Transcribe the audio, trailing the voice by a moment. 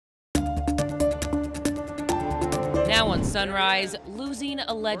Now on Sunrise, losing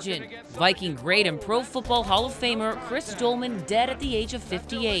a legend. Viking great and Pro Football Hall of Famer Chris Dolman dead at the age of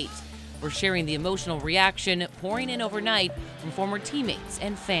 58. We're sharing the emotional reaction pouring in overnight from former teammates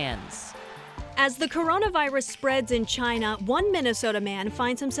and fans. As the coronavirus spreads in China, one Minnesota man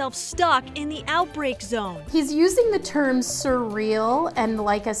finds himself stuck in the outbreak zone. He's using the term surreal and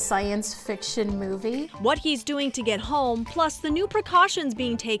like a science fiction movie. What he's doing to get home, plus the new precautions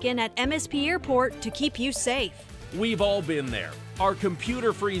being taken at MSP Airport to keep you safe. We've all been there. Our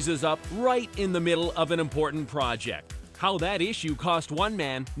computer freezes up right in the middle of an important project. How that issue cost one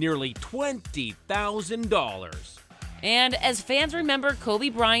man nearly $20,000. And as fans remember Kobe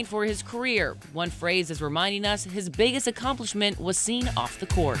Bryant for his career, one phrase is reminding us his biggest accomplishment was seen off the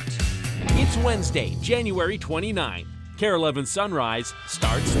court. It's Wednesday, January 29. KARE11 Sunrise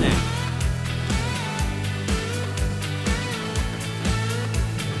starts now.